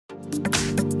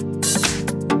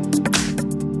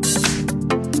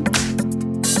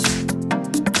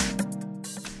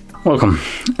Welcome,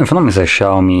 my name is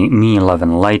Xioami Mi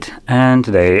 11 Lite, and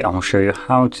today I'll show you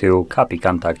how to copy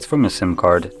contacts from your SIM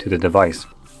card to the device.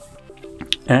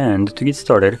 And to get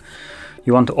started,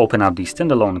 you want to open up the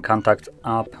standalone contact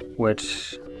app,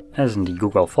 which is in the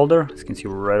Google folder, as you can see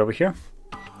right over here.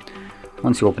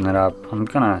 Once you open it up, I'm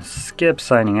gonna skip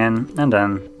signing in and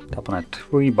then tap on it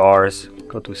 3 bars,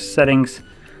 go to settings,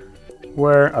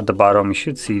 where at the bottom you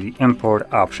should see the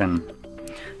import option.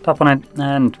 Tap on it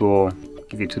and it will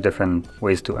give you 2 different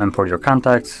ways to import your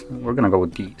contacts. We're gonna go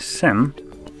with the SIM.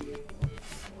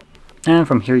 And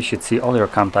from here you should see all your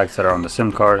contacts that are on the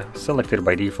SIM card selected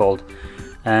by default.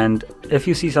 And if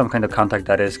you see some kind of contact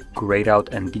that is grayed out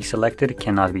and deselected,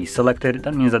 cannot be selected,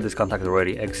 that means that this contact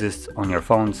already exists on your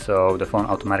phone, so the phone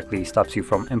automatically stops you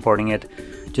from importing it,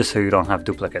 just so you don't have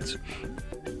duplicates.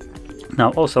 Now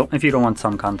also, if you don't want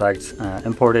some contacts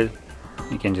imported,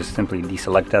 you can just simply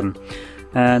deselect them.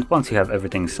 And once you have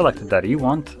everything selected that you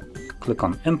want, click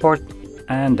on import,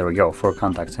 and there we go, 4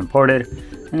 contacts imported.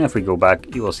 And if we go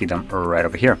back, you will see them right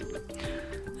over here.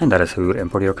 And that is how you would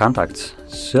import your contacts.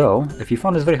 So if you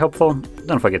found this very helpful,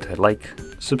 don't forget to hit like,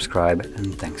 subscribe,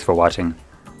 and thanks for watching.